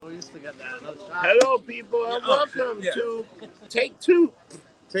got that. Another shot. Hello, people, and welcome to Take Two.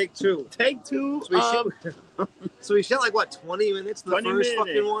 Take two. Take two. So we shot like what, 20 minutes? The 20 first minutes.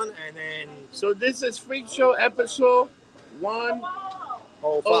 fucking one, and then. So this is Freak Show episode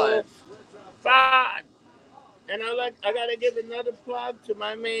 105. And I gotta give another plug to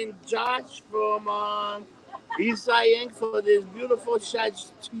my man Josh from Eastside Inc. for this beautiful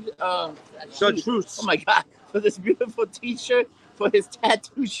chartreuse. Oh my god! For this beautiful T-shirt for his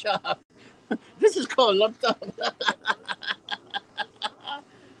tattoo shop. This is called Lumped Up.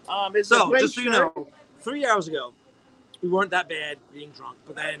 So just so you know, 3 hours ago, we weren't that bad being drunk,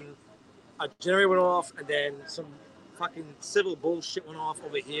 but then a generator went off, and then some fucking civil bullshit went off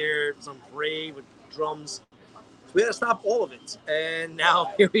over here. Some parade with drums. So we had to stop all of it, and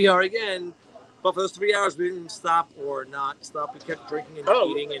now here we are again. But for those 3 hours, we didn't stop or not stop. We kept drinking and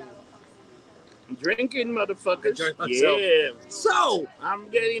eating and drinking, motherfuckers. Yeah. So I'm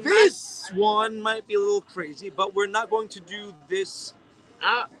getting this one might be a little crazy, but we're not going to do this.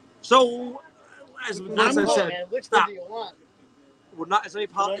 So as I said, which stop. one do you want? We're not as many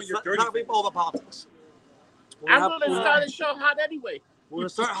politics. Not going to be all about politics. I'm going to start the show hot anyway. We're going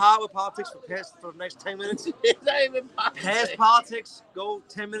to start hot with politics for the next 10 minutes. It's not even politics. Past politics, go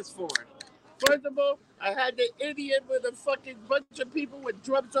 10 minutes forward. First of all, I had the idiot with a fucking bunch of people with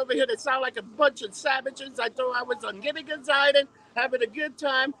drums over here that sound like a bunch of savages. I thought I was on Gilligan's Island, having a good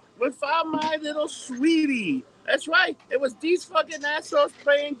time without my little sweetie. That's right. It was these fucking assholes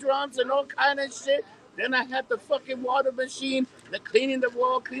playing drums and all kind of shit. Then I had the fucking water machine, the cleaning the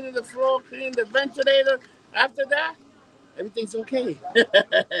wall, cleaning the floor, cleaning the ventilator. After that, everything's okay.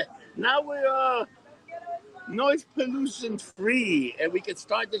 Now we're noise pollution free, and we can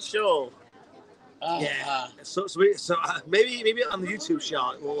start the show. Yeah. So maybe on the YouTube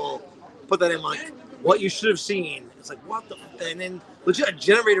shot we'll put that in like what you should have seen. It's like what the, and then legit a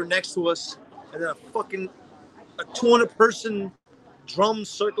generator next to us, and then a 200-person drum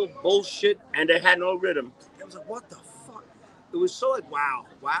circle bullshit, and they had no rhythm. It was like what the fuck? It was so like wow.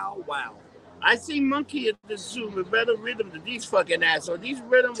 I see Monkey at the zoo with better rhythm than these fucking assholes. These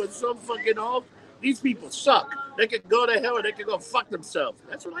rhythm was so fucking off. These people suck. They could go to hell or they could go fuck themselves.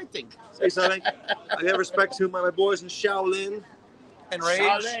 That's what I think. Say something. I have respect to my boys in Shaolin and Rage.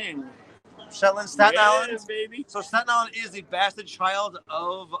 Shaolin, Staten Island. Baby. So Staten Island is the bastard child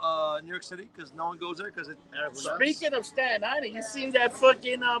of New York City because no one goes there because it. Speaking of Staten Island, you seen that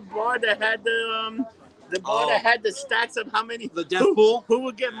fucking bar that had the bar that had the stacks of how many? The death pool. Who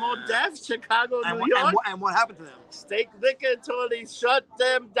would get more deaths? Chicago, New York. And what happened to them? State Liquor totally shut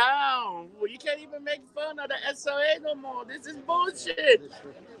them down. Well, you can't even make fun of the SOA no more. This is bullshit.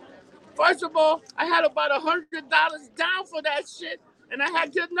 First of all, I had about $100 down for that shit, and I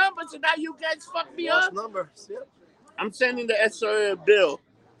had good numbers, and now you guys fuck me up. Numbers. Yep. I'm sending the SOA bill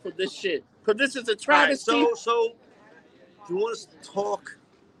for this shit because this is a travesty. Right, so do you want us to talk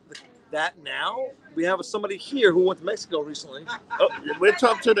that now? We have somebody here who went to Mexico recently. Oh, we'll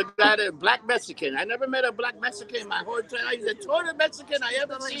talk to the guy, the black Mexican. I never met a black Mexican in my whole time. He's the total Mexican I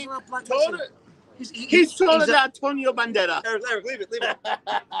ever seen. He's taller than Antonio Banderas. Eric, leave it.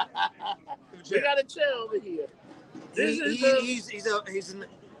 We gotta chill over here. He's an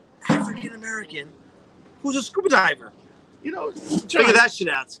African American who's a scuba diver. You know, figure that shit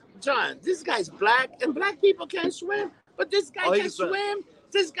out. John, this guy's black, and black people can't swim, but this guy can swim.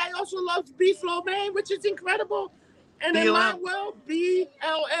 This guy also loves beef lo mein, which is incredible. And in my world,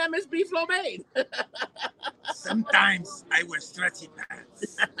 BLM is beef lo mein. Sometimes I wear stretchy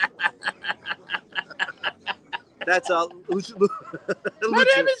pants. That's Lucha. My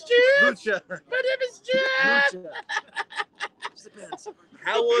name is Jim. Lucha. My name is Jim. Lucha.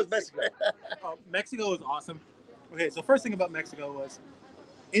 How was Mexico? Mexico was awesome. Okay, so first thing about Mexico was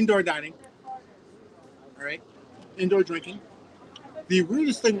indoor dining. All right, indoor drinking. The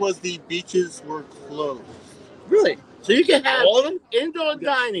weirdest thing was the beaches were closed. Really? So you can have all of them? Indoor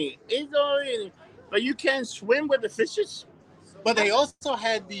dining, indoor eating, but you can't swim with the fishes? But they also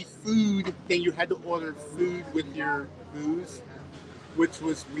had the food thing. You had to order food with your booze, which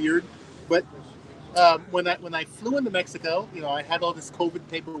was weird. But when I flew into Mexico, I had all this COVID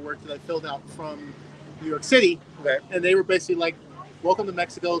paperwork that I filled out from New York City. Okay. And they were basically like, welcome to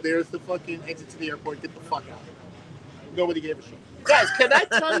Mexico. There's the fucking exit to the airport. Get the fuck out. Nobody gave a shit. Guys, can I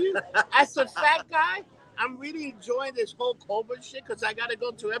tell you, as a fat guy, I'm really enjoying this whole COVID shit because I got to go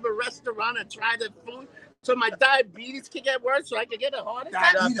to every restaurant and try the food so my diabetes can get worse so I can get a heart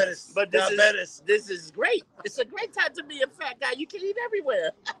attack. But this is great. It's a great time to be a fat guy. You can eat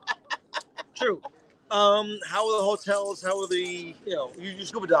everywhere. True. How are the hotels? How are the, you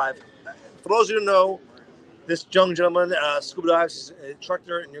scuba dive? For those of you who know, this young gentleman scuba dives, he's an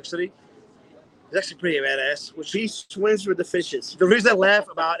instructor in New York City. He's actually pretty badass. Which He swims with the fishes. the reason I laugh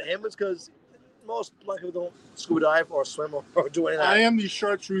about him is because most black people don't scuba dive or swim or do any of that. I am the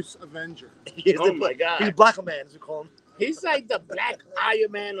Chartreuse Avenger. He is Oh my God. He's a black man, as we call him. He's like the Black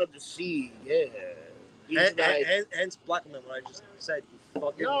Iron Man of the sea. Yeah. He's like, Hence black man, what I just said. You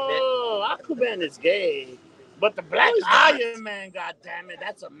fucking no, Aquaman is gay. But the Black he's not. Iron Man, goddammit,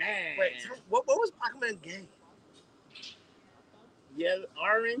 that's a man. Wait, what was Aquaman gay? Yeah,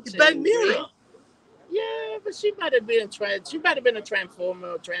 orange. He's Bad and Mira. green. Yeah, but she might have been she might have been a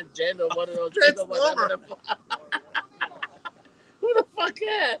transformer or transgender, one of those. Transformer. Who the fuck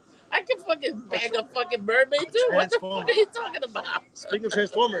is? I can fucking bang a fucking mermaid too. What the fuck are you talking about? Speaking of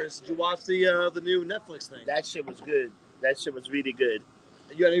Transformers, did you watch the new Netflix thing? That shit was good. That shit was really good.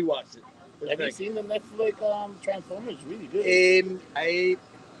 You watched it. Have you seen the Netflix Transformers? Really good.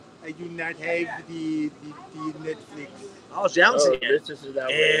 I do not have the Netflix. Oh, Johnson. This is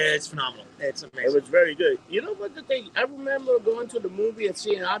outrageous. It's phenomenal. It's amazing. It was very good. You know what the thing? I remember going to the movie and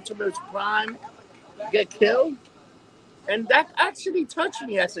seeing Optimus Prime get killed, and that actually touched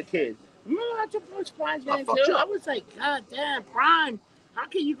me as a kid. Remember Optimus Prime getting killed? I was like, God damn, Prime! How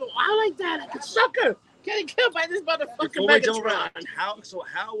can you go out like that? Like a sucker getting killed by this motherfucking Before we jump Megatron. around,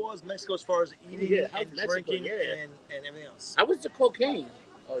 how was Mexico as far as eating and drinking and everything else? How was the cocaine?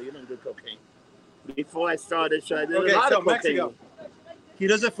 Oh, you don't do cocaine. Before I started, so I did Okay, a lot so of cocaine. Mexico. He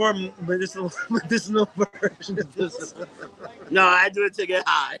does it for medicinal version of this. No, I do it to get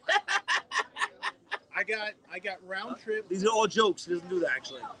high. I got round trip. These are all jokes. He doesn't do that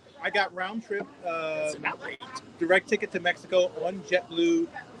actually. I got round trip It's an outrage. direct ticket to Mexico on JetBlue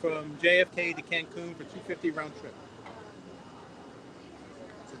from JFK to Cancun for $250 round trip.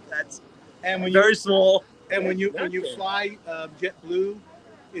 So that's And when very small. when you Nothing. fly JetBlue,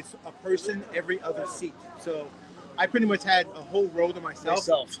 it's a person every other seat. So I pretty much had a whole row to myself.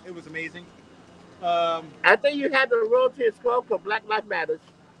 It was amazing. I think you had to roll to your skull for Black Lives Matter.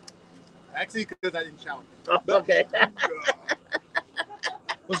 Actually, because I didn't shower. Okay.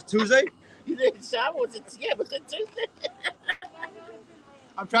 Was it Tuesday? You didn't shower? Was it Tuesday?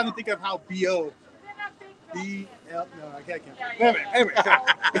 I'm trying to think of how BO. No, I can't. Anyway.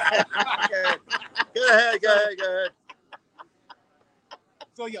 Go ahead.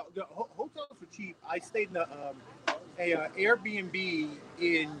 So yeah, the hotels were cheap. I stayed in a Airbnb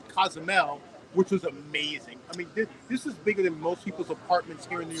in Cozumel, which was amazing. I mean, this is bigger than most people's apartments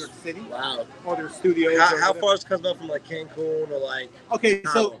here in New York City. Wow. Or their studios. How far is Cozumel from like Cancun or like? Okay,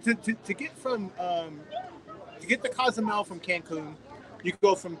 so to get from to get to Cozumel from Cancun, you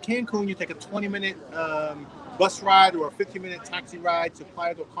go from Cancun. You take a 20-minute bus ride or a 15-minute taxi ride to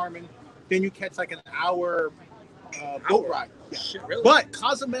Playa del Carmen. Then you catch like an hour boat ride. Yeah. Shit, really? But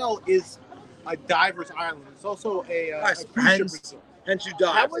Cozumel is a diver's island. It's also a cruise ship resort. Hence you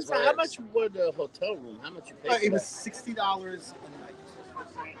died. How much was the hotel room? How much you paid? It was $60 a night.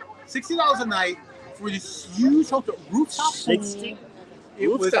 $60 a night for this huge hotel rooftop pool. 60. It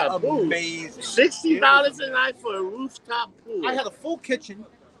Rooftop was pool. amazing. $60 a night for a rooftop pool. I had a full kitchen.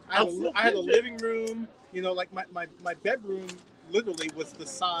 I had a living room. You know, like my bedroom literally was the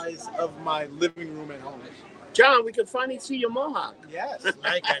size of my living room at home. John, we can finally see your mohawk. Yes.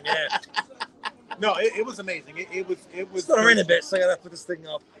 I can, yeah. No, it was amazing. It was. It's not raining a bit, so I gotta put this thing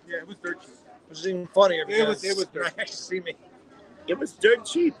up. Yeah, it was dirt cheap. Which is even funnier because It was you dirt. actually see me. It was dirt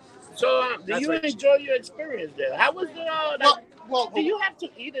cheap. So, do That's you right. enjoy your experience there? How was it? Well, Do you have to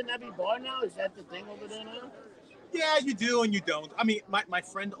eat in every bar now? Is that the thing over there now? yeah, you do and you don't. I mean, my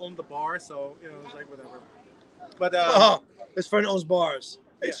friend owned the bar, so it's like whatever. But His friend owns bars.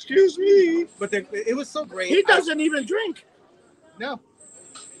 Yeah. Excuse me. But it was so great. He doesn't even drink. No.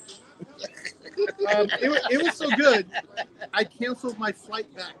 It was so good. I canceled my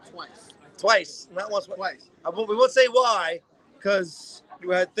flight back Twice, not once. twice. We won't say why, because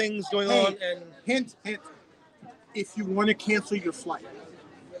you had things going on, and Hint. If you want to cancel your flight,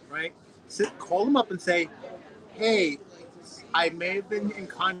 right? Call them up and say, hey, I may have been in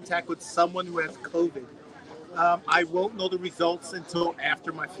contact with someone who has COVID. I won't know the results until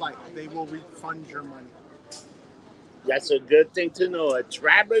after my flight. They will refund your money. That's a good thing to know. A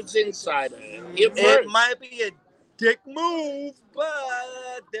Travers insider. it might be a dick move,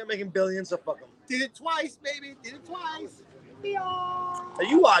 but they're making billions, so fuck them. Did it twice, baby. Did it twice. Now,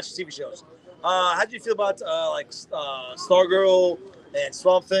 you watch TV shows. How do you feel about Stargirl and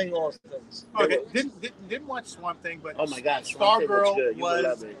Swamp Thing, all those things? Okay, didn't watch Swamp Thing, but Oh my God, Swamp Thing Stargirl good. You will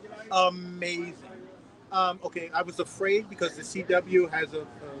love was it. amazing. Okay, I was afraid because the CW has a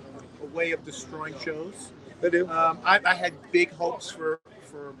way of destroying shows. They do. I had big hopes for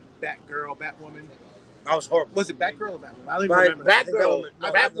Batgirl, Batwoman. I was horrible. Was it Batgirl or Batwoman? I don't even remember.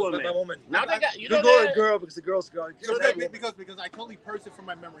 Batwoman. Now they got you don't call it girl because the girl's girl. So because I totally pursed it from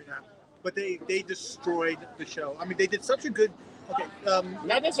my memory now, but they destroyed the show. I mean, they did such a good. Okay.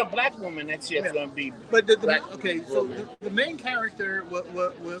 Now there's a black woman that's here going to be. But the main character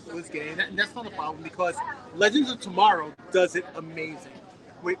was gay, and that's not a problem because Legends of Tomorrow does it amazing.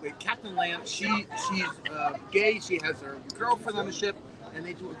 Wait, Captain Lamb, she's gay. She has her girlfriend on the ship, and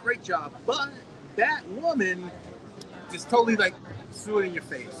they do a great job. But that woman just totally like threw it in your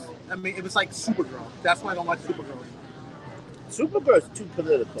face. I mean, it was like Supergirl. That's why I don't like Supergirl. Supergirl's too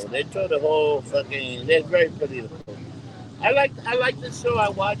political. They throw the whole fucking. They're very political. I like the show. I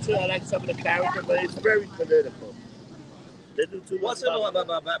watch it. I like some of the characters, but it's very political. They do too much. What's it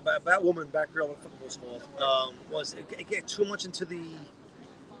about Batwoman, Batgirl, and football's fault? Was it get too much into the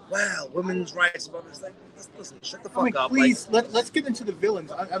women's rights? It's like, listen, shut the fuck up. Please, let's get into the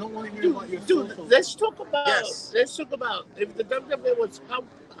villains. I don't want to hear about your social. Let's talk about if the WWE was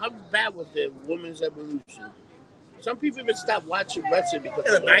how bad was the women's evolution. Some people even stopped watching wrestling because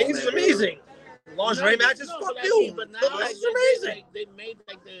the 90s is amazing. Lingerie matches, fuck you. But now it's amazing. They made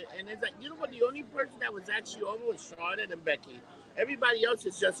and it's like, you know what? The only person that was actually over was Charlotte and Becky. Everybody else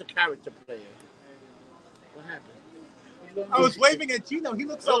is just a character player. What happened? I was waving at Gino. He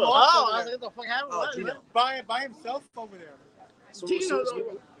looks so lost. I was like, what the fuck happened? Oh, Gino. By himself over there.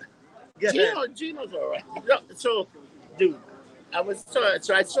 Gino's all right. So, dude,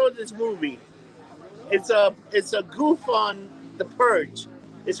 I saw this movie. It's a goof on The Purge.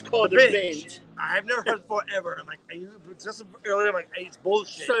 It's called The Binge. I've never heard it forever. I'm like, just earlier, I'm like, hey, it's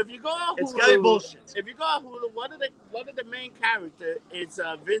bullshit. So if you go on Hulu, it's gotta be bullshit. If you go on Hulu, one of the main characters is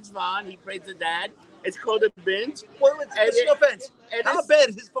Vince Vaughn. He plays the dad. It's called The Binge. Well, no offense. How bad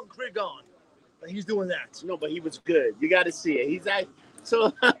is his fucking career gone? Like, he's doing that. No, but he was good. You got to see it. He's like,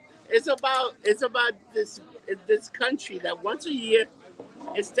 so it's about this country that once a year,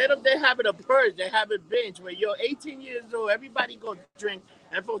 instead of they having a purge, they have a binge where you're 18 years old, everybody go drink,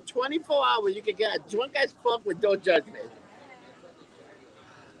 and for 24 hours you can get drunk as fuck with no judgment.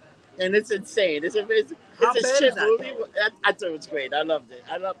 And it's insane. It's a shit movie. I thought it was great. I loved it.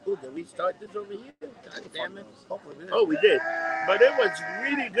 Did we start this over here? God damn it. Oh, we did. But it was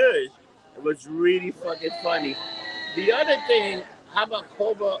really good. It was really fucking funny. The other thing, how about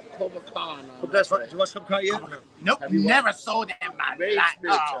Cobra Khan? Did you watch Cobra Khan yet? Nope, never saw that, man.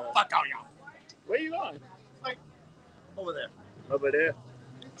 Fuck all y'all. Where you going? Like, over there. Over there?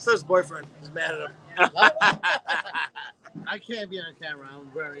 So his boyfriend is mad at him. I can't be on camera. I'm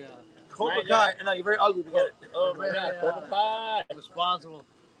very Cobra Kai. No, you're very ugly to get it. Oh, man. Cobra Kai. Responsible.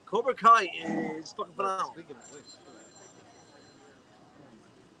 Cobra Kai is fucking phenomenal. Speaking of which.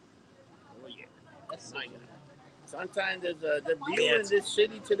 Oh, yeah. That's not good. Sometimes there's the view in this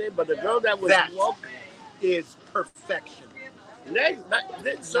city today, but the girl that was woke is perfection.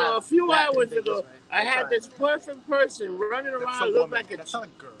 So a few hours ago, I had this perfect person running around, look like a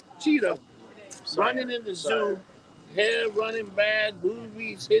cheetah, running in the zoo, hair running bad,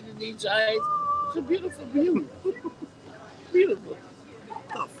 boobies hitting each eyes. It's a beautiful view. Beautiful.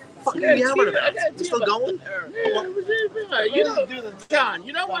 Oh, fucking you still going? You know, John,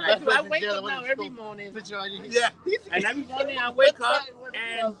 you know what I do? I wake up now every morning. Yeah. And every morning I wake up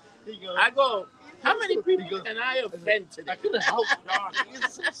and I go, how many people can I offend today? I couldn't help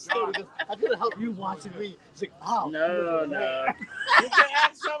I couldn't help you watching me. It's like, oh. No. You can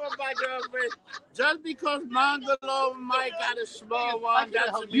ask some of my girlfriends. Just because Mongolo Mike got a small one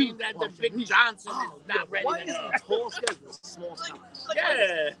doesn't mean that the Big Johnson is not ready. Why is the tall guy with small size?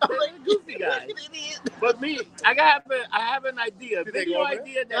 Yeah, goofy guy. But me, I have an idea. Video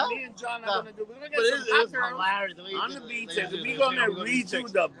idea that me and John are gonna do. We're gonna get some hot girls on the beach and we're gonna redo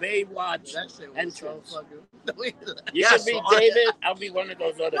the Baywatch entrance. You can be David. I'll be one of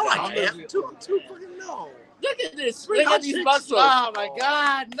those other guys. I'm too fucking no. Look at this. Look at these muscles. Oh my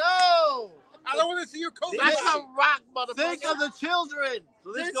God, no! I don't want to see your coat. That's a rock, motherfucker. Think of the children.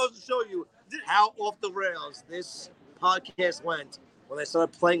 So this goes to show you how off the rails this podcast went when they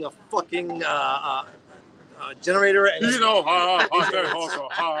started playing a fucking generator. And this is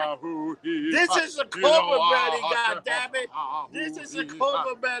a Cobra Belly, goddammit. This is a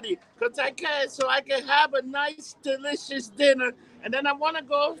Cobra Belly. Because I can have a nice, delicious dinner. And then I want to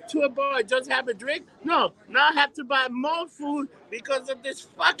go to a bar, just have a drink. No, now I have to buy more food because of this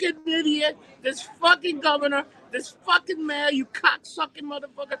fucking idiot, this fucking governor, this fucking mayor, you cocksucking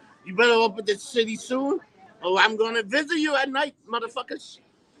motherfucker. You better open this city soon, or I'm going to visit you at night, motherfuckers.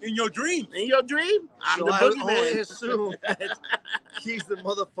 In your dreams. In your dream, I'm So the I only boogeyman. assume that he's the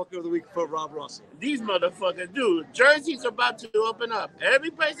motherfucker of the week for Rob Rossi. These motherfuckers, dude. Jersey's about to open up. Every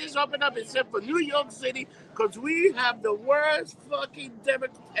place is open up except for New York City, because we have the worst fucking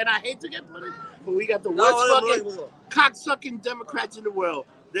Democrats. And I hate to get political, but we got the worst fucking cocksucking Democrats in the world.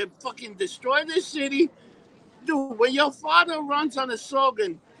 They fucking destroy this city. Dude, when your father runs on a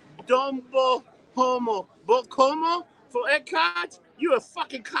slogan, Dombo Homo Bocomo for Eckhart, you're a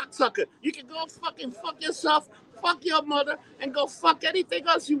fucking cocksucker. You can go fucking fuck yourself, fuck your mother, and go fuck anything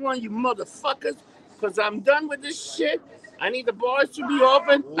else you want, you motherfuckers. Because I'm done with this shit. I need the bars to be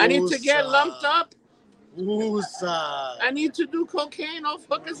open. I need to get lumped up. Woosah. I need to do cocaine off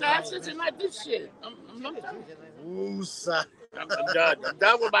hookers' asses and not this shit. I'm done. Woosah. I'm done. I'm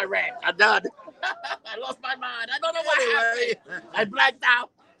done with my rant. I'm done. I lost my mind. I don't know what happened. I blacked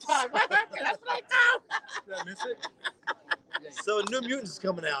out. Sorry, what happened? I blacked out. Did I miss it? So New Mutants is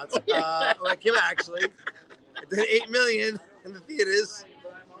coming out. Well, it came out actually. It did 8 million in the theaters.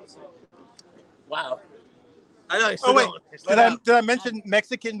 Wow. I know. Oh wait, did I mention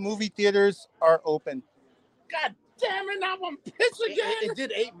Mexican movie theaters are open? God damn it! Now I'm pissed again. It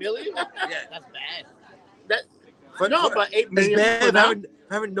did 8 million? Yeah. That's bad. That, But no, but 8 it's million. bad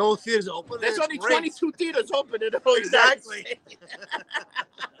having no theaters open. There's It's only great. 22 theaters open in the whole Exactly. United States.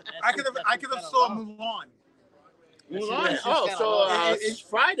 I could have saw Mulan. Mulan. Yeah, Oh, it's so kinda it's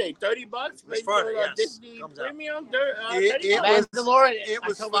Friday, $30. It's Friday, yes. Disney Comes out. Premium. It $30. was- Mandalorian. it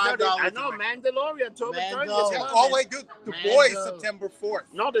was October 30th. $5. I know Mandalorian, October 30th. Mando. is Oh wait, dude, the boys Mando. September 4th.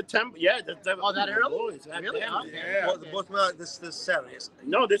 No, the temp. Yeah, the Oh, that the early? Boys, God Really? damn it. Okay. Well, the both come out this Saturday.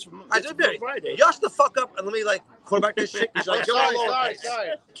 No, this I this did Friday. Just the fuck up and let me quarterback this shit. He's like, Sorry.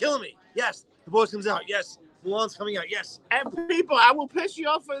 killing me. Yes, the boys comes out. Yes, Mulan's coming out. Yes. And people, I will piss you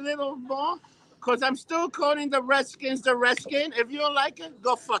off a little more, because I'm still calling the Redskins the Redskin. If you don't like it,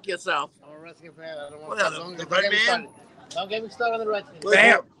 go fuck yourself. I'm a Redskins fan. I don't What want now, to. the Red Man? Don't get me started on the Redskins.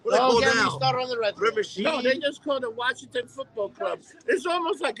 Bam. What Don't do get they me call now? started on the Red Redskins. Machine. No, they just call it the Washington Football Club. It's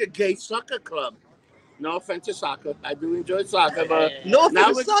almost like a gay soccer club. No offense to soccer. I do enjoy soccer, but No now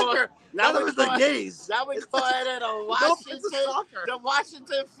offense we to call soccer. now None of we it's the call gays. now we call it the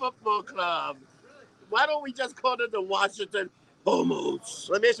Washington Football Club. Why don't we just call it the Washington Homos?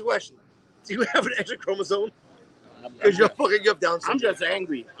 Let me ask you a question. Do you have an extra chromosome? Because you have Down syndrome. I'm just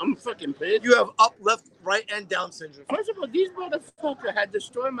angry. I'm fucking pissed. You have up, left, right, and Down syndrome. First of all, these motherfuckers had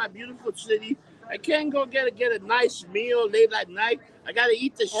destroyed my beautiful city. I can't go get a nice meal late at night. I gotta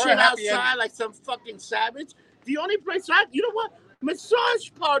eat the Or shit a happy outside ending. like some fucking savage. The only place you know what? Massage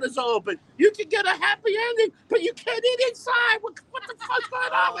parlors are open. You can get a happy ending, but you can't eat inside. What the fuck's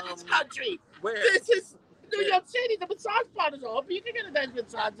going on with this country? Where? This is New York City. The massage parlors are open. You can get a nice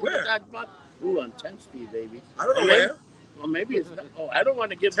massage. Where? Ooh, on 10th Street, baby. I don't know Okay. where. Well, maybe it's not. Oh, I don't want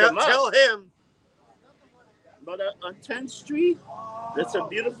to give Tell them up. tell him. But on 10th Street, there's a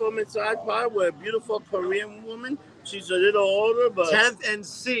beautiful massage parlor with a beautiful Korean woman. She's a little older, but 10th and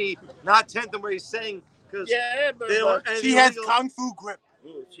C, not 10th and where he's saying. Because yeah, but, they don't want anything She has illegal. kung fu grip.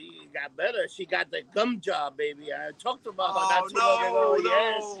 ooh, she got better. She got the gum job, baby. I talked about her Oh, not too long ago.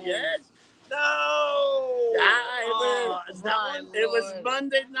 no. Yes. No. It was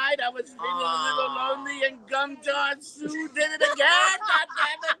Monday night. I was feeling a little lonely, and Gum John Sue did it again. God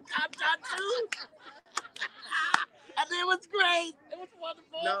damn it, Gum John Sue. And it was great. It was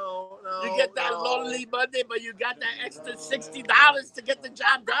wonderful. No. You get that lonely Monday, but you got that extra $60 to get the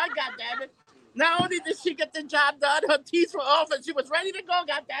job done, God damn it. Not only did she get the job done, her teeth were off and she was ready to go,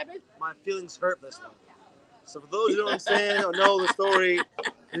 God damn it. My feelings hurt this one. So for those who don't understand or know the story,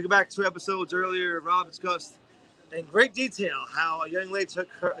 you go back 2 episodes earlier. Rob discussed in great detail how a young lady took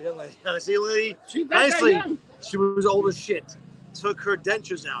her. A young lady, I say lady She not that nicely. young. She was old as shit. Took her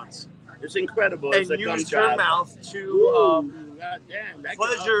dentures out It's incredible. and It's a gum used her job. mouth to Ooh, God damn, that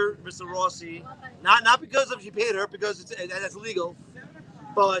pleasure Mr. Rossi. Not because of she paid her, because that's illegal,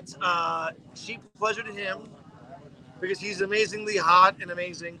 but she pleasured him because he's amazingly hot and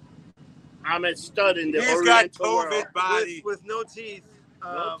amazing. I'm a stud in the He's got Oriental COVID world. body. With no teeth.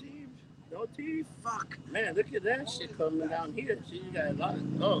 No teeth. No teeth. Fuck. Man, look at that shit coming down here. She got a lot.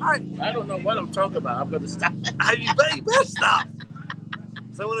 Oh, Alright. I don't know what I'm talking about. I'm going to stop. You better stop.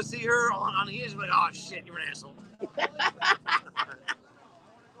 So I want to see her on here. She's like, oh shit, you're an asshole.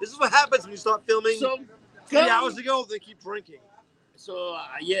 This is what happens when you start filming So, 3 hours ago. They keep drinking. So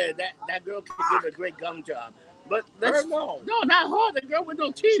yeah, that girl could give a great gum job. But Her, that's no. not her. The girl with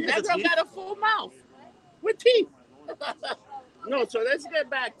no teeth. She has That girl teeth. got a full mouth with teeth. No, so let's get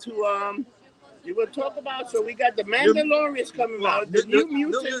back to You will talk about. So we got the Mandalorian coming out. The new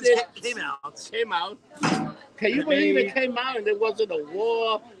Mutants came out. Came out. Can you believe it came out and there wasn't a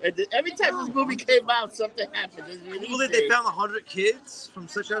war? And every time this movie came out, something happened. They found 100 kids from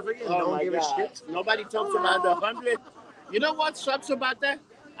such a thing. No one gave a shit. Nobody talks about the 100. You know what sucks about that?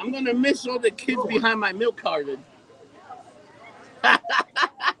 I'm gonna miss all the kids behind my milk carton. Wow.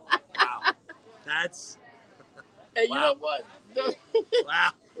 That's. And you know what?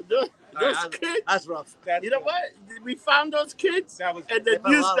 Wow. Those kids. That's rough. You know what? We found those kids, and the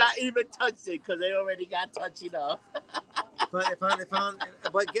news not even touched it because they already got touched enough.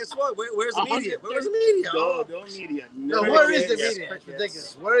 But guess what? Where's the media? Where's the media? No media. No, where is the media? It's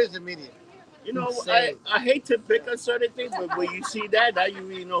ridiculous. Where is the media? You know, I hate to pick on certain things, but when you see that, now you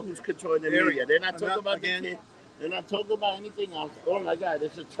really know who's controlling the media. They're not talking about the kid. They're not talking about anything else. Oh my God,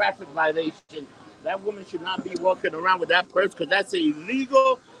 it's a traffic violation. That woman should not be walking around with that purse because that's an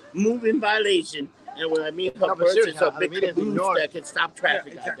illegal moving violation. And when I mean her purse, it's a big caboose that can stop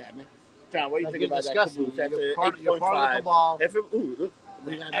traffic like that, man. John, what do you think about that caboose? That's an 8.5.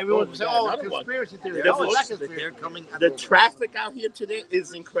 Everyone will say, "Oh, conspiracy theory." They're coming. The traffic out here today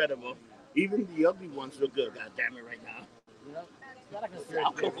is incredible. Even the ugly ones look good. God damn it, right now. You know, it's not a conspiracy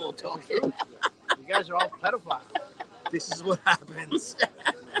alcohol talking. You guys are all pedophiles. This is what happens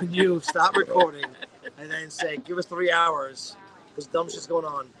when you stop recording and then say, "Give us 3 hours," because dumb shit's going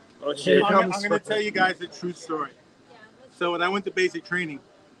on. Oh shit! I'm going to tell you guys a true story. So when I went to basic training,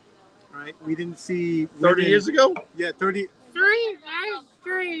 right, we didn't see 30 years ago. Yeah, 30. 3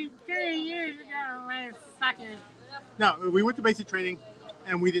 years ago, man, fucking. No, we went to basic training,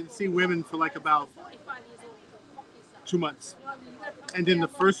 and we didn't see women for like about 2 months. And then the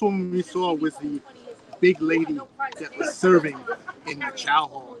first one we saw was the big lady that was serving in the chow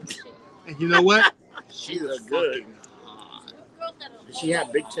hall. And you know what? She looked good. Did she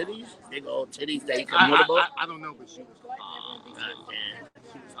have big titties? Big old titties that you can motorboat? I don't know, but she was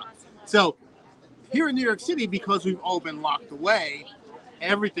hot. So, here in New York City, because we've all been locked away,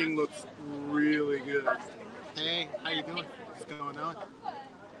 everything looks really good. Hey, how you doing? What's going on?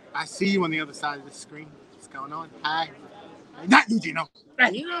 I see you on the other side of the screen. What's going on? Hi. Not you, Gino.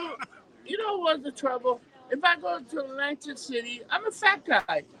 You know what's the trouble? If I go to Atlantic City, I'm a fat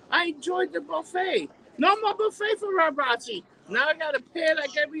guy. I enjoyed the buffet. No more buffet for Rabrasi. Now I got to pay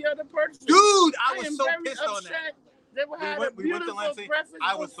like every other person. Dude, I was so very pissed on that. They had a beautiful breakfast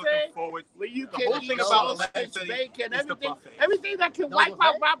I was buffet looking forward. Where you the can whole thing eat about sausage, Atlantic bacon, is the buffet. everything that can wipe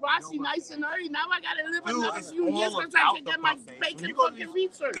out Rabrasi nice and early. Now I got to live another few years because I can get my bacon fucking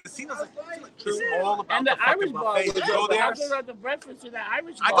research. And the Irish bar. I go at the breakfast in the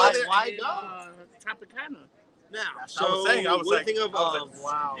Irish bar. Why go? Tropicana. Now, I was like,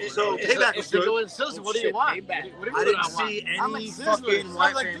 wow. So payback was good. Doing Sizzler, what do you want? Payback. I didn't see any fucking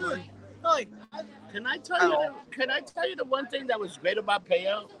white family. Can I tell you the one thing that was great about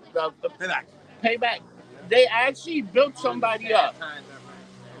Payback? Payback. They actually built somebody up.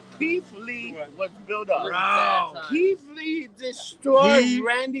 Keith Lee was built up. Bro. Keith Lee destroyed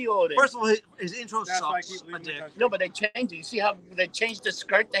Randy Orton. First of all, his intro sucks. No, but they changed it. You see how they changed the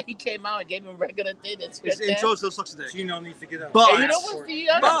skirt that he came out and gave him regular thing? His intro still sucks a dick. Gino needs to get up. But, you know what's the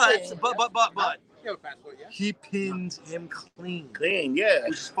other thing? But he pinned him clean. Clean, yeah.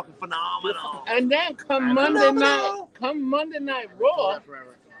 Which is fucking phenomenal. And then come Monday Night Raw,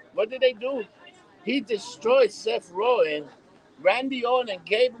 what did they do? He destroyed Seth Rollins. Randy Orton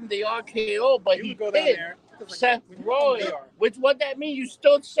gave him the RKO, but he pinned Seth Rollins. Which what that means? You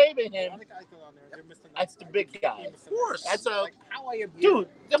still saving him. That's the big guy. Of course. That's a dude.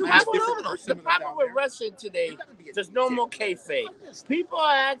 The problem with wrestling today, there's no more kayfabe. People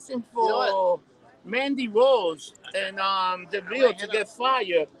are asking for Mandy Rose and the Real to get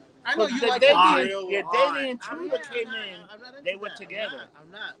fired. I know you like Daily and Truda came in. They were together.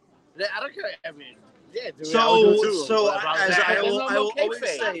 I'm not. I don't care. I mean, yeah. So as I will always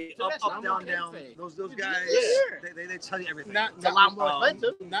say, up, down. Those guys, they tell you everything. It's a lot more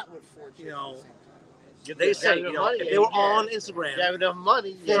expensive. Not with Ford. You know, they say, you know, if they were on Instagram, you have enough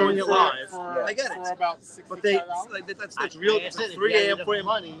money, showing it live. I get it. For about but that's real. It's 3 a.m. for him.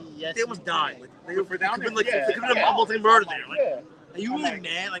 Money. Yes, they almost died. They could have been like, Yeah. they could have been multi-murder there. Like, are you really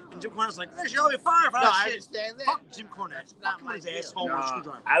mad? Like Jim Cornette's like, they should all be fired for No, that I shit. understand that. Fuck Jim Cornette. That's not Fuck my his deal. asshole with a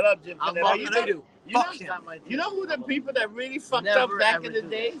screwdriver. I love Jim I'm Cornette. Fucking I do. Fuck him. You know who the people that really fucked Never, up back ever in the do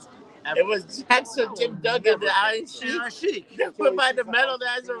days? Ever. It was Jackson, Jim Duggan, the Iron Sheik. Yeah, chic. They put by the metal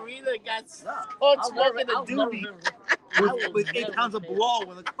Nazarena and got caught smoking a doobie. With 8 pounds of blow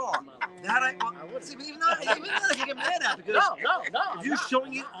in the car. That I even though I can get mad at because No. if you're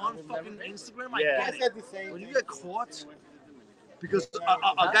showing it on fucking Instagram, I get it. When you get caught, because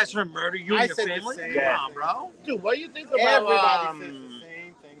a guy's trying to murder you I and your said the family? same. Come on, bro. Dude, what do you think about Everybody says the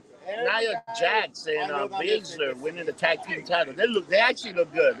same thing. Nia Jax and Baszler winning the tag team title? They actually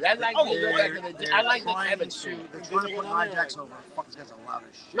look good. I like they look back in the day. I like the chemistry. They're trying to put Nia Jax over. Fuck, this guy's a loud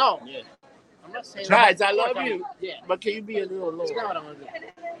as shit. No, Yeah. I'm not saying Guys, I love you, Yeah. but can you be a little That's not lower? what I'm gonna do.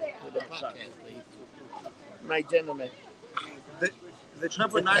 My gentleman. They're trying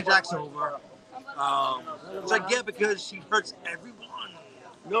to put Nia Jax over. Which I get because she hurts everyone.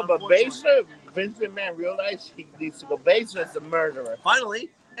 No, but Baszler, Vince McMahon realized he needs to go. Baszler's the murderer. Finally,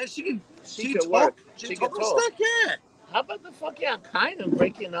 and she can She can work. She can talk. Stick, yeah. How about the fucking kind of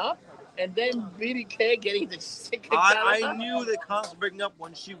breaking up and then BDK getting the sick? I knew that Constance breaking up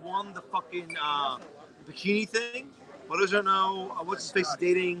when she won the fucking bikini thing. But I don't know what's his face is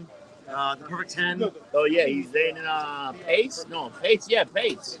dating the Perfect 10, Oh yeah, he's dating Pace. No, Pace. Yeah,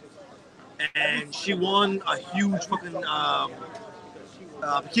 Pace. and she won a huge fucking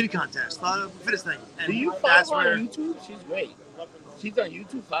bikini contest, fitness thing. And Do you that's follow her where on YouTube? She's great. She's on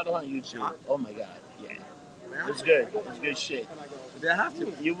YouTube. Follow her on YouTube. Oh my god, yeah, it's good. It's good shit. they have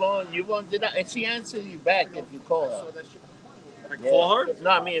to. You won't deny, and she answers you back if you call her. Like, call her. No,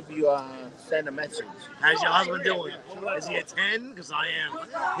 I mean if you send a message. How's your husband doing? Is he a 10? Because I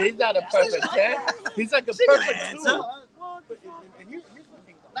am. He's not a perfect 10. He's like a She can perfect answer. 2.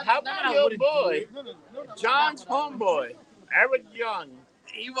 How about your boy, John's homeboy, Eric Young,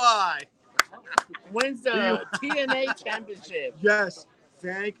 EY. wins the TNA championship? Yes.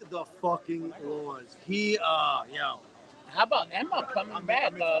 Thank the fucking Lord. He, yo. How about Emma coming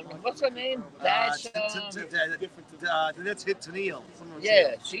back? What's her name? Dash. Tennille.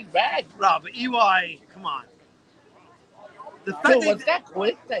 Yeah, she's back. Bro, but EY, come on. The fact Dude, that was that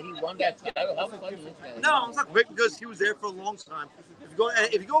quick that he won that title? How funny is that? no, it's not quick because he was there for a long time.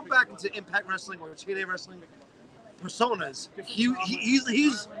 If you go back into Impact Wrestling or TNA Wrestling personas,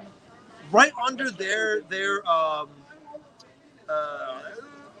 he's right under their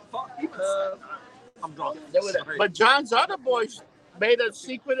I'm drunk. But John's other boys made a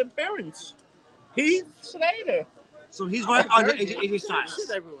secret appearance. Heath Slater. So he's right under AJ Shit Styles.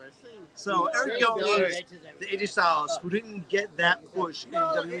 everywhere. So Eric Young is the AJ Styles who didn't get that push in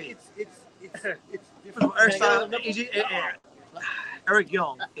WWE. Eric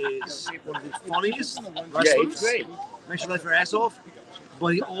Young is one of the funniest Yeah, wrestlers. he's great. Makes you laugh your ass off.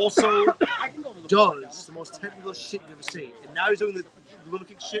 But he also does the most technical shit you've ever seen. And now he's doing the little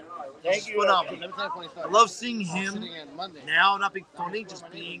kick shit. Thank It's you. phenomenal. Let me tell you a funny story. I love seeing him Sitting on Monday. now not being funny, just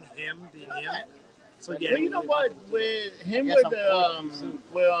being him. So yeah. Well, you know what? With him, Yes, with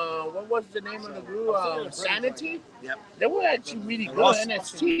what was the name of the group? Sanity. Yep. They were actually really good Awesome.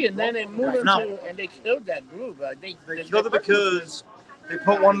 NXT, and then they moved No. into and they killed that group. They killed it because they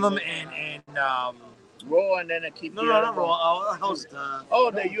put one of them in Raw, and then they keep no, the no, other not one. Raw. How's Oh,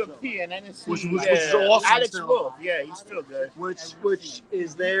 the European NXT. Which is awesome Alex still. Wolf. Yeah, he's still good. which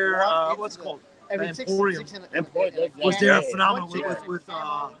is their what's it called? Every The six- Emporium. six and- And boy, that Was guy- there phenomenal with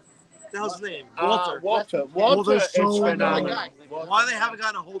the hell's his name? Walter. Walter Walter's is so phenomenal. good. Why they haven't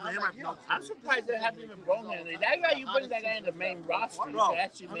gotten a hold of him? I have no I'm surprised they haven't even brought him in. That guy, you put that guy in the main roster, you Bro, could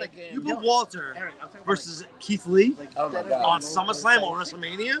actually make him. You put Walter versus Keith Lee Oh my on God. SummerSlam or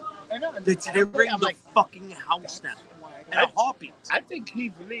WrestleMania, they're tearing the fucking house down. In a heartbeat. I think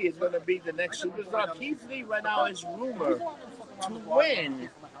Keith Lee is going to be the next superstar. Keith Lee right now is rumored to win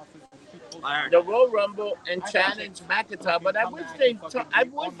the Royal Rumble and challenge McIntyre. But I wish they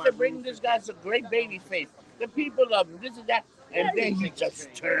bring this guy as a great baby face. The people love him. This is that, and then he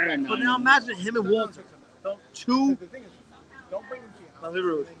just turned. But now imagine him and Walter, two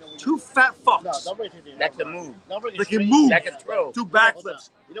fat fucks Don't bring it to the That can move. Don't bring it that straight. can move, That can throw. do backflips.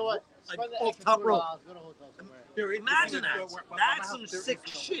 You know what? Like, Spend the off extra top $2, rope. go to a hotel somewhere. Imagine that. That's some sick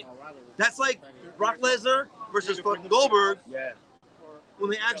shit. That's like Brock Lesnar versus fucking Goldberg Yeah. when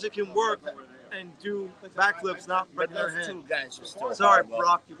they actually can work and do backflips, not But breaking their those head. two guys are still Sorry, hard work.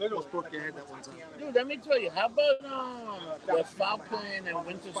 Brock, you almost broke your head that one time. Dude, let me tell you, how about the Falcon and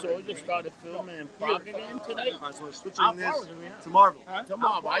Winter Soldier started filming in Prague again today? All right, so we're switching this to Marvel.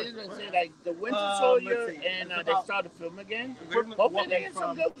 Tomorrow, I just gonna say like the Winter Soldier and they started filming again. Hopefully they get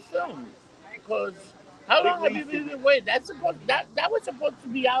some good film. Because how long have you been waiting? That was supposed to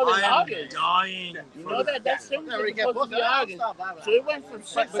be out in I am August. dying. You know that film was Yeah, we get supposed to be August. So it went from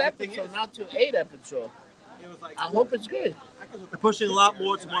 6 episodes now to 8 episodes. I hope it's good. They're pushing a lot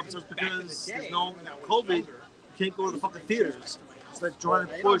more to more episodes because there's no COVID. You can't go to the fucking theaters. So they're trying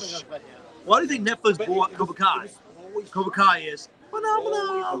to push. Why do you think Netflix bought Cobra Kai? Cobra Kai is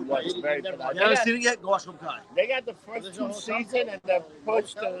Phenomenal. Was very I phenomenal. haven't seen it yet. Go watch Cobra Kai. They got the first 2 seasons and they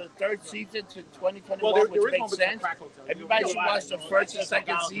pushed the 3rd season to 2021, Well, which makes sense. Everybody should watch the 1st and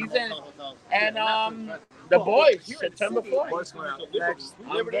 2nd season. And The Boys, September 4th. Boys coming out next.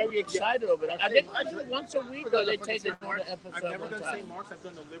 I'm very excited over that. I think once a week or they take another episode. I've never done St. Mark's. I've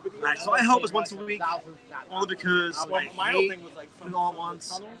done the Liberty. Right, so I hope it's once a week, only because Well, I my whole hate thing was like doing all at once.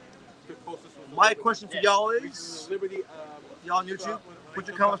 tunnel to closest one. My question for y'all Between is, the Liberty, y'all on YouTube, put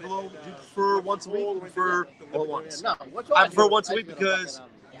your comments below. Do you prefer once a week or prefer all at once? No, I prefer once a week because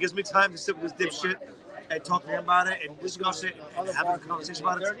it gives me time to sit with this dipshit and talk to him about it and discuss it and have a conversation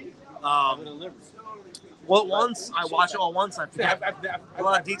about it. Well, once I watch it all once, I forget a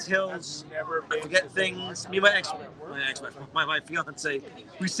lot of details. I forget things. Me and my fiance,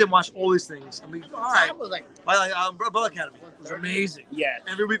 we sit and watch all these things. And we, all right. Like Umbrella Academy was amazing. Yeah.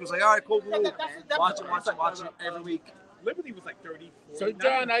 Every week was like, all right, cool. Watch it every week. Liberty was like 30. So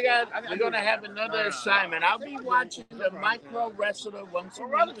John, we're gonna have another assignment. I'll be watching the Micro Wrestler once a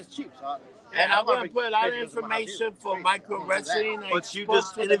week. And I'm going to put a lot of information for Micro Wrestling. But you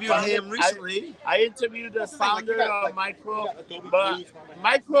just interviewed him recently. I interviewed the founder of Micro, but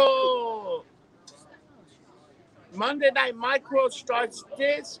Micro, Monday Night Micro starts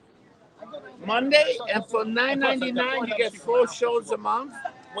this Monday, and for $9.99 you get 4 shows a month,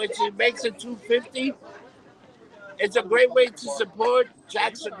 which it makes it $250. It's a great way to support.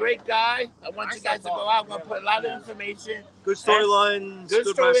 Jack's a great guy. I want you guys to go out. I'm going to put a lot of information. Good storylines. Good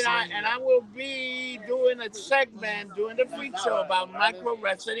wrestling. storyline. And I will be doing a segment, doing the freak show about micro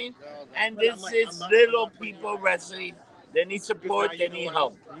wrestling. And this is little people wrestling. They need support. They need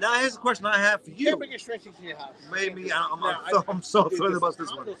help. Now here's a question I have for you. Maybe I'm so thrilled about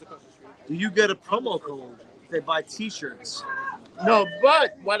this one. Do you get a promo code if they buy T-shirts? No,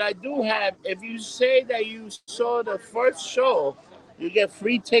 but what I do have, if you say that you saw the first show, you get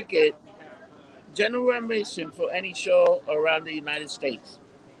free ticket, general admission for any show around the United States.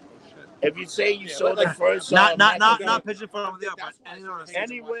 If you say you saw the first, not pitching for them, but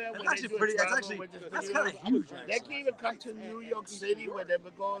anywhere. That's actually pretty. That's kind of huge. They can even come to New York City, where they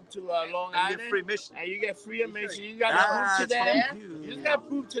would go to Long Island, free admission. and you get free admission. You got to prove to them. You got to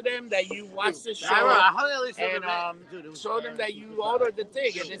prove to them that you watched the show and show them that you ordered the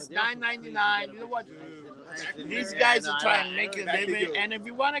thing. And it's $9.99. You know what? These guys are trying to make a living, and if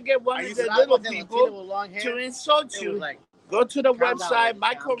you want to get one of the little people to insult you, go to the website,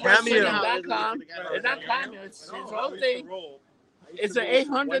 microwrestling.com. It's not Cameo, it's his whole thing. It's an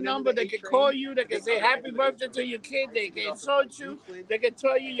 800 number. They can call you. They can say happy birthday to your kid. They can insult you. They can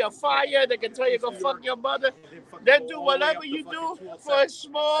tell you you're fired. They can tell you go fuck your mother. They do whatever you do for a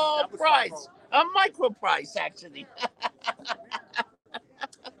small price. A micro price, actually.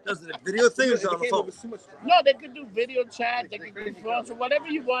 Does the video thing is on the phone? No, they could do video chat. They can do phones or whatever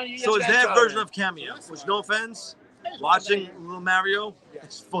you want. So is that version of Cameo? Which, no offense, watching Little Mario,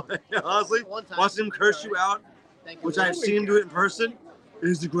 it's fun. Honestly, watching him curse you out, which I've seen him do it in person,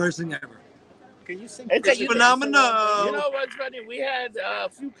 is the greatest thing ever. Can you sing? It's phenomenal. You know what's funny? We had a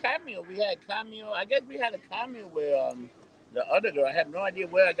few cameo. We had cameo. I guess we had a cameo where the other girl. I have no idea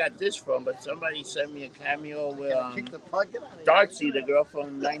where I got this from, but somebody sent me a cameo where Darcy, the girl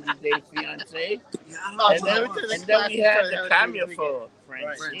from 90 Day Fiancé. And then we had the cameo for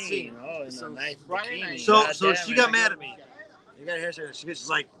Francine. Oh, in a nice bikini. So she got mad at me. You gotta hear her. She's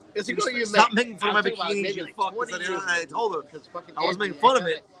like, stop making fun of my bikini. You fuck. I told her I was making fun of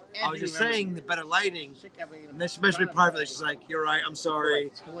it. I was just saying the better lighting. And then she mentioned me privately. She's like, you're right. I'm sorry.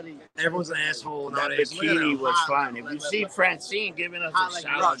 Everyone's an asshole That nowadays. bikini was fine. If you see Francine giving us a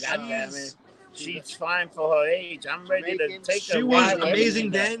shout out, goddammit, she's fine for her age. I'm ready to take her. She was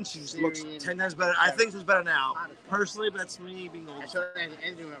amazing then. She looks 10 times better. I think she's better now. Personally, but that's me being old.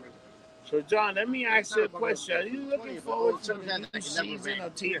 So, John, let me ask you a question. Are you looking forward to the new season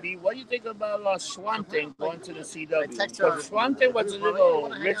of TV? What do you think about Swamp Thing going to the CW? Because Swamp Thing was a little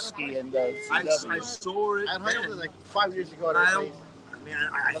risky in the CW. I saw it. I heard it was like 5 years ago. I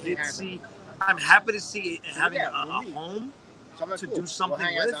did see. I'm happy to see it having a home to do something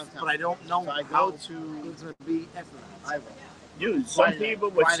with, but I don't know how it's going to be effortless. Dude, some people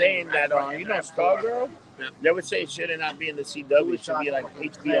were saying that, Stargirl, they would say it should not be in the CW. It should be like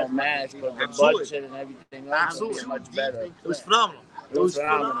HBO Max, but the budget and everything else would be much better. It was phenomenal. It was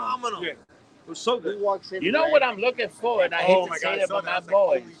phenomenal. It was so good. You know what I'm looking for, and I hate to say that, but my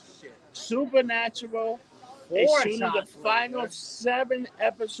boys, Supernatural is shooting the final 7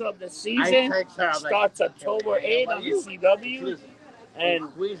 episodes of the season. Starts October 8th on the CW. And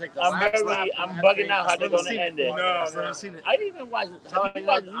I'm bugging out how they're going to end it. I've never seen it. I didn't even watch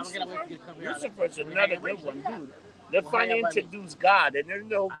Lucifer. Lucifer's another good one, dude. They're finally introduced God, and you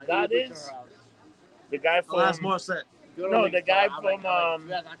know who God is? The guy from Last more set. No, the guy from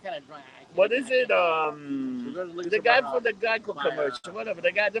what is it? The guy from the Geico commercial, whatever.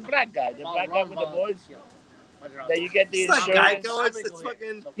 The black guy with the boys. That you get the It's not insurance. Geico, it's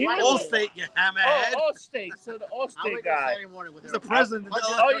fucking He was- Allstate, you hammerhead. Allstate. So the Allstate guy. He's the president.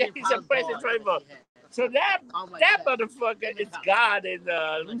 Oh yeah, he's a president driver. So that motherfucker is God in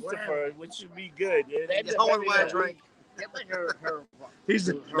Lucifer, which should be good. That's all I drink. He's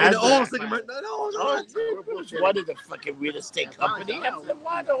the That's Allstate. What is the fucking real estate company? I said,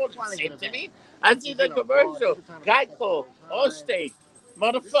 why don't you say to me? I see the commercial. Geico, Allstate,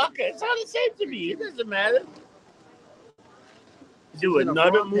 motherfucker. It's all the same to me. It doesn't matter. Do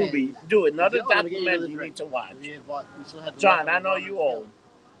another movie. Do another documentary you need to watch. John, I know you old.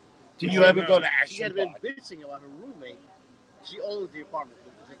 Do you ever go to Action Park? She owns the apartment.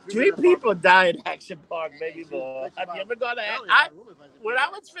 3 people die in Action Park, maybe more. Have you ever gone to when I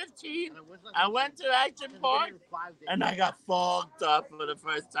was 15, I went to Action Park and I got fucked up for the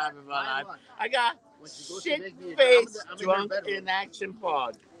first time in my life. I got shit-faced drunk in Action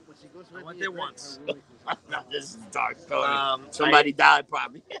Park. I went there once. No, this is a dark story. Somebody died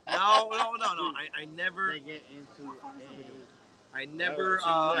probably. No. I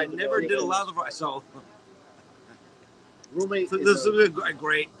never did a lot of the so. Roommate. This is a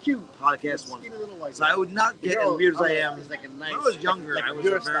great, cute podcast one. So I would not get as weird as I am. When I was younger, I was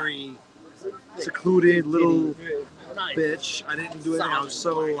a very secluded little bitch. I didn't do anything. I was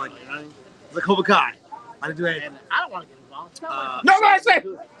so like Cobra Kai. I didn't do anything. I don't want to get involved. No, I say.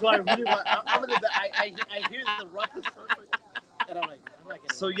 So I really want. I hear the ruckus, and I'm like.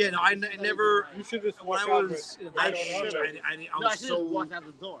 So yeah, no, I never. You should just When I was, I was so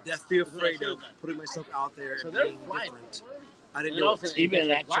deathly afraid of putting myself out there and being different. I didn't do it. Even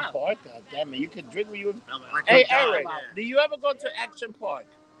in Action Park, damn it, you can drink when you. Hey Eric, do you ever go to Action Park?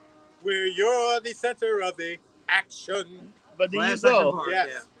 Where you're the center of the action. But do you Last go? Action Park, Yes.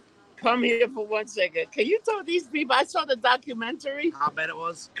 yeah. Come here for 1 second. Can you tell these people? I saw the documentary. How bad it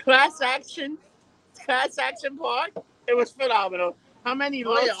was? Class Action Park. It was phenomenal. How many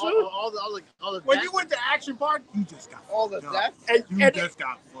lawsuits? All the When you went to Action Park, you just got all the deaths. And just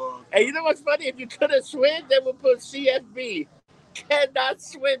got fucked. you know what's funny? If you couldn't swim, they would put CFB. Cannot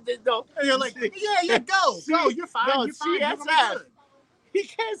swim. No. And you're like, yeah, go. You're fine. No, You're fine. You're gonna be CSF. good. He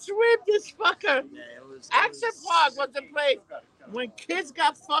can't swim, this fucker. Yeah, it was. Action Park was the place when kids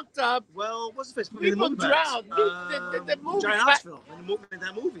got fucked up. Well, what's the face? People drowned. The movie. Giant Knoxville. In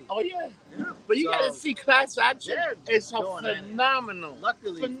that movie. Oh yeah. Yeah. But you So- gotta see Class Action. Yeah, It's a going on. phenomenal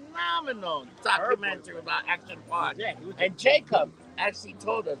Luckily, documentary about Action Park. yeah, he was And Jacob actually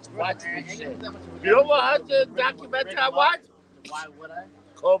told us to watch this shit. You know what other documentary I watched? Why would I?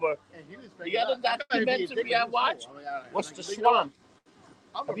 Cobra. And he was The other documentary I watched was The Swamp.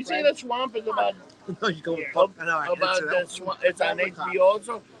 I'm Have a you friend. seen The Swamp? It's about No, you go. I know. I about did the that. swamp. It's on HBO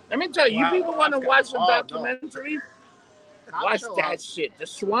also. Let me tell you, you people want to watch some documentary? Watch that shit. The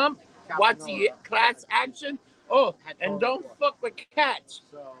Swamp. Watch the Class Action. Oh, and don't fuck with cats.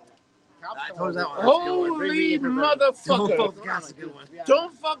 I told you that one. Holy motherfucker. That's a good one.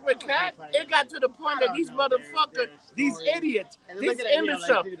 Don't fuck with cats. It got to the point that these motherfuckers, these idiots, these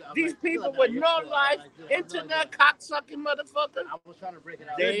imbeciles, these people with no life, internet cocksucking motherfuckers, I was trying to break it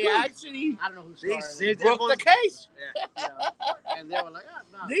out. they actually I don't know who They started. broke the case. And they were like,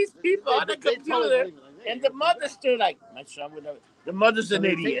 nah. These people on the computer, and the mother's still like, my son would never. The mother's an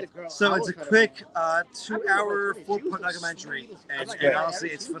idiot. So it's a quick 2-hour 4-part documentary, and honestly,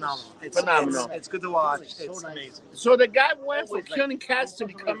 it's phenomenal. It's Phenomenal. It's good to watch. It's amazing. So the guy went from killing cats to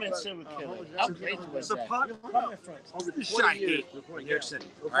becoming a serial killer. How crazy was So that? this is shot in New York City,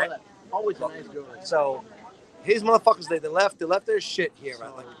 right? Always a nice girl. So his motherfuckers, they left their shit here,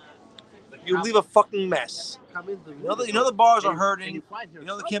 right? Like you leave a fucking mess. You know the bars are hurting. You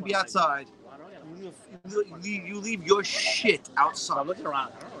know they can't be outside. You leave your shit outside. I'm looking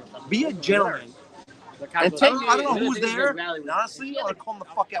around. Be a gentleman. And I don't know who's there. And honestly, I want to call them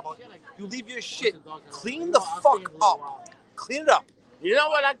the fuck out. You leave your shit. Clean the fuck up. Clean it up. You know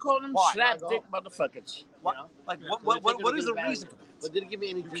what I call them? Why? Slap dick motherfuckers. What? Like what is the reason? But didn't give me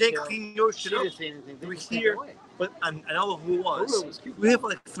any You detail. can't clean your shit She up. didn't say anything. We Just take it here, away. but I know who it was. We here for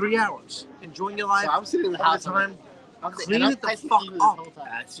like 3 hours, enjoying your life. So I'm sitting in the all house. the time. I'm Clean it the texting fuck Steven this up. whole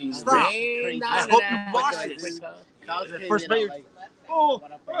time. She's Stop. rained I on hope that. you watch this. Kyle's The came first in, I'm mate- like, Oh,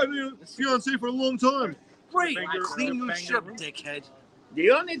 I've been a fiance for a long time. Great. Clean your shit up, dickhead. The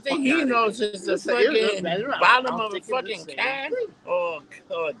only thing he knows is the fucking bottom of a fucking can or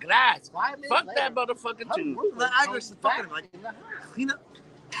glass. Fuck that motherfucker too. I agree with fucking like clean up.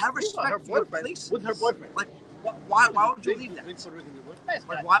 Have respect for your place. With her boyfriend. Like Why would you leave that?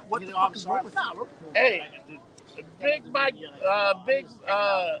 Like, what the fuck is wrong with you? Hey, Big Mike, Big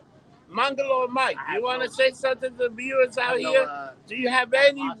Mangalo Mike, you want to say something to the viewers out here? Do you have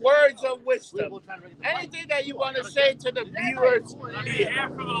any words of wisdom? Anything that you want to say to the viewers? Here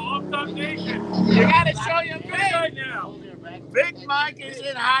from the Locked Up Nation. You got to show your face. Right now. Big Mike is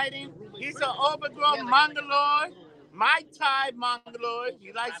in hiding. He's an overgrown Mongoloid. Mai Tai Mongoloid.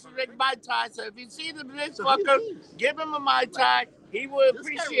 He likes to drink Mai Tai. So if you see the big fucker, give him a Mai Tai. He will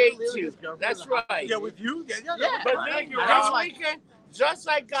appreciate you. That's right. Yeah, with you? Yeah. But this weekend, just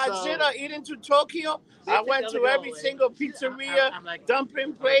like Godzilla eating to Tokyo, I went to every single pizzeria,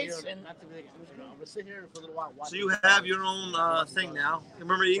 dumpling place, and So you have your own thing now.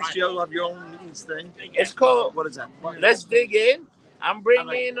 Remember, each year you have your own thing. it's called What is that? Let's Dig In. I'm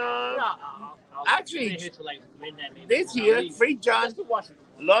bringing, actually, this year, Free John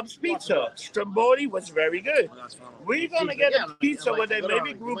loves pizza. Stromboli was very good. We're going to get a pizza with a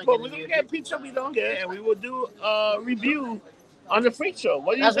maybe group of, we're going to get pizza we don't get, and we will do a review on the Free Show.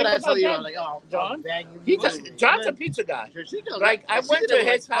 What do you think about that? Like, oh, John? John's a pizza guy. Like, I went to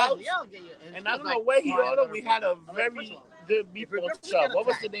his house, and I don't know where he ordered. We had a very good meatball sub. What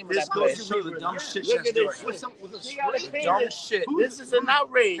was the name of This that goes to place? show the dumb shit Look she's at doing. this. Dumb shit. This is an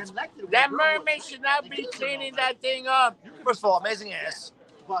outrage. That mermaid should not be cleaning that thing up. First of all, amazing ass.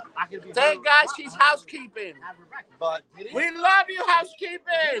 Thank God she's housekeeping. But We love you,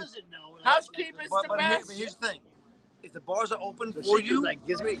 housekeeping. Housekeeping's the but best. here's the thing. If the bars are open for you,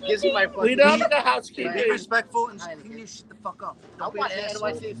 gives me my fucking. We love the be housekeeping. respectful and just clean your shit the fuck up. Don't be an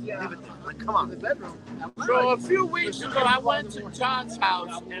asshole. Leave it there. Like, come on. So a few weeks ago, I went to John's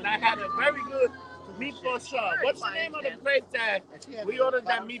house and I had a very good meatball sub. What's the name of the place that we ordered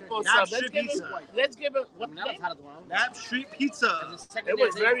that meatball Nap sub? Street Pizza. Let's give it. What's the name? Nap Street Pizza. It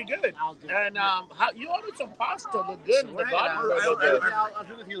was very good. And you ordered some pasta. Looked good. The garden burger. I'll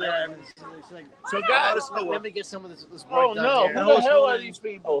do with you later. So guys, Let me get some of this. oh no, who the hell are these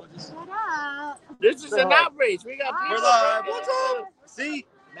people? This is an outrage. We got We're people. live. What's up? See?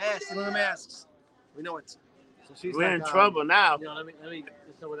 Masks. Look at masks. We know it. We're in trouble now. You know, let me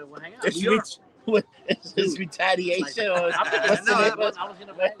so we'll hang out. It's retaliation. Or what's the name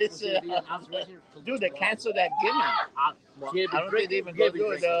of Dude, they canceled that gimmick. I don't think they even go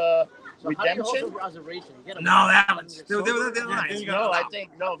through it. Redemption? No, that one's. They're nice. No, I think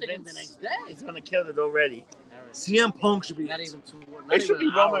Vince is gonna kill it already. CM Punk should be. Not even two. It should be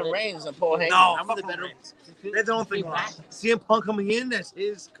Roman Reigns and Paul Heyman. No, I'm in the bedroom. They don't think CM Punk coming in. That's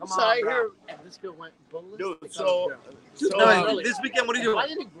his. Come So I on, bro. hear this girl went bullish. Dude, Because so No, this weekend, what are you why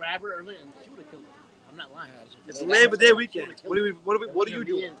doing? didn't he grab her earlier and she would have killed her? I'm not lying. It's Labor Day weekend. What are you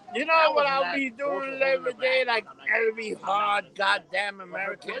doing? you know what I'll be doing every day, like every hard goddamn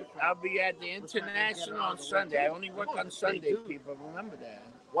American? I'll be at the International on Sunday. I only work on Sunday, people. Remember that.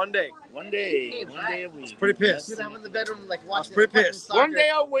 One day. One day a week. Pretty pissed. Dude, I'm in the bedroom like watching. pretty pissed. soccer. One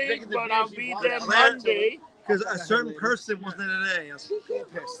day a week, but I'll be there Monday. Because a certain person wasn't there today. I was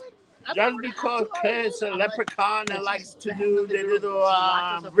pissed. Just because Claire's a leprechaun that likes to do the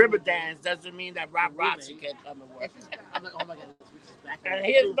little river dance doesn't mean that Rob Rossi can't come and work. I'm like, oh my god, this is back. And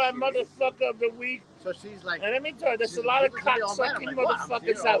here's my motherfucker of the week. So she's like, And let me tell you, there's a lot of cocksucking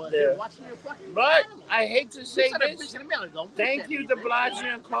motherfuckers out there. Watching your fucking. But I hate to say this. this. Thank you, De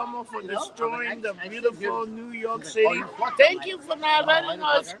Blasio and Cuomo, for destroying the beautiful New York City. Thank you for not letting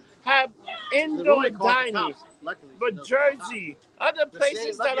us have indoor dining. But Jersey, other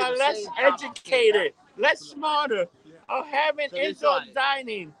places that are less educated, less smarter, are having indoor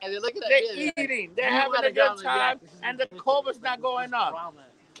dining. And they're looking at They're me. eating, they're having a good time, and the COVID's not going up.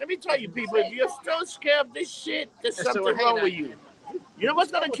 Let me tell you, people, if you're still scared of this shit, there's something wrong with you. You know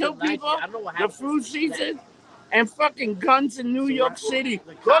what's gonna kill people? The food season and fucking guns in New York City.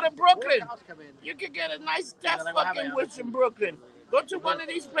 Go to Brooklyn. You can get a nice death fucking wish in Brooklyn. Go to one of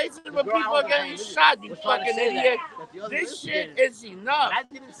these places where people are getting shot, you fucking idiot. This shit is enough.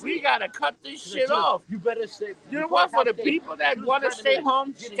 We gotta cut this shit off. You better say. You know what? For the people that want to stay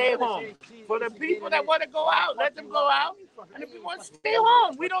home, stay home. For the people that want to go out, let them go out. And if you want to stay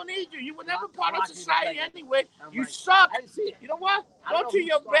home, we don't need you. You were never part of society anyway. You suck. You know what? Go to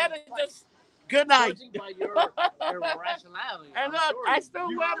your bed and just good night. And look, I still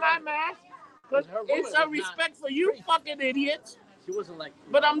wear my mask because it's a respect for you fucking idiots. She wasn't like.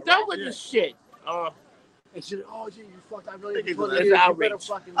 But I'm done with this shit. And she, oh, gee, you fucked. I really It's put outrage. it. You better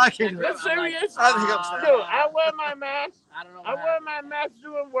fucking. I can't do You're serious? I think I'm sad. Dude, I wear my mask. I don't know. I wear my mask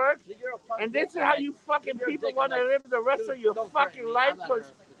doing work. And this is how you fucking people want to live the rest of your fucking life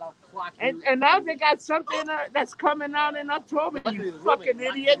because And now they got something that's coming out in October. You fucking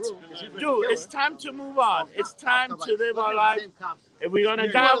idiots. Dude, it's time to move on. It's time to live our life. If we're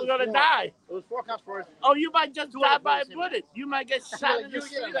gonna die, we're gonna die. It was 4 cops first. Oh, you might just die by a bullet. You might get shot in the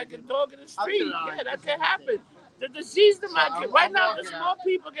street like a dog in the street. Yeah, that can happen. The disease that might get. Right now, there's more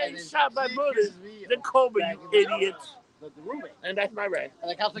people getting shot by bullets than COVID, you idiots. The roommate. And that's my rant.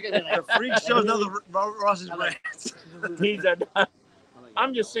 And the cops look at me The like, freak shows know the Ross's rants. He's a,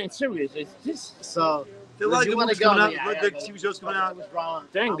 I'm just saying serious. It's just, so. There are a lot of you good wanna movies go? coming Yeah, out. The TV shows coming out.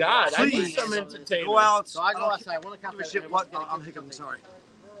 thank God. I need Please some entertainment. go out. So I go I don't outside. One of the give a cops. shit what. I'm hiccuping. Sorry.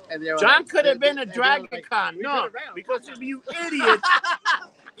 And they were John like- could have been a and they were like, DragonCon. we No, turned around. because of you idiots.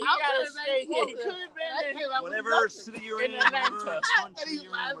 He How gotta could it stay make here. He water? could have been in. Whatever city you're in, In whatever Atlanta. country And he's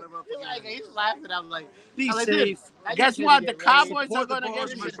you're in, laughing. whatever. He's like, he's laughing. I'm like, Be I'm like, dude, safe. I Guess just what? need The to get Cowboys ready. are Support the going to bars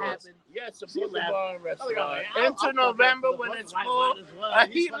get and shit restaurants. happen. Yes, support the laughed. bar and I was restaurant. like, Into November when it's cold, a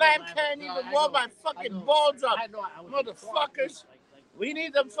heat lamp can't even warm my fucking balls up. Motherfuckers. We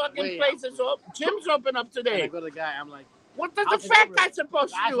need the fucking places open. Gyms open up And I today. go to the guy. I'm like, What does the fat guy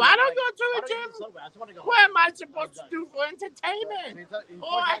supposed to do? I don't go to a gym. What am I supposed to do for entertainment?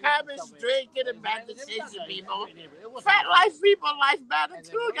 All I have is drinking and bad decisions, people. Fat life people life better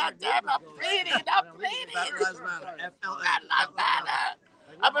too. Goddamn, I'm pleading. I'm Fat pleading. Lives Matter. FLM. Fat life matter.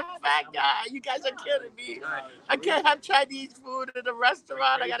 I'm a fat guy. You guys are kidding me. I can't have Chinese food in a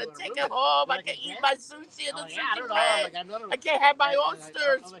restaurant. I gotta take it home. I can eat my sushi in the sushi place. I can't have my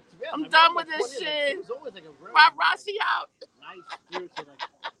oysters. I'm done with this shit. Rob Rossi out.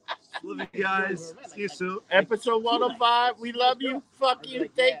 Love you guys. See you soon. Episode 105. We love you. Fuck you.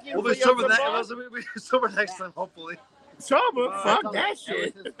 Thank you. We'll for be your sober support. we'll be sober next time, hopefully. Sober? Fuck that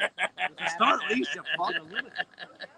shit. Start at least, you fuck.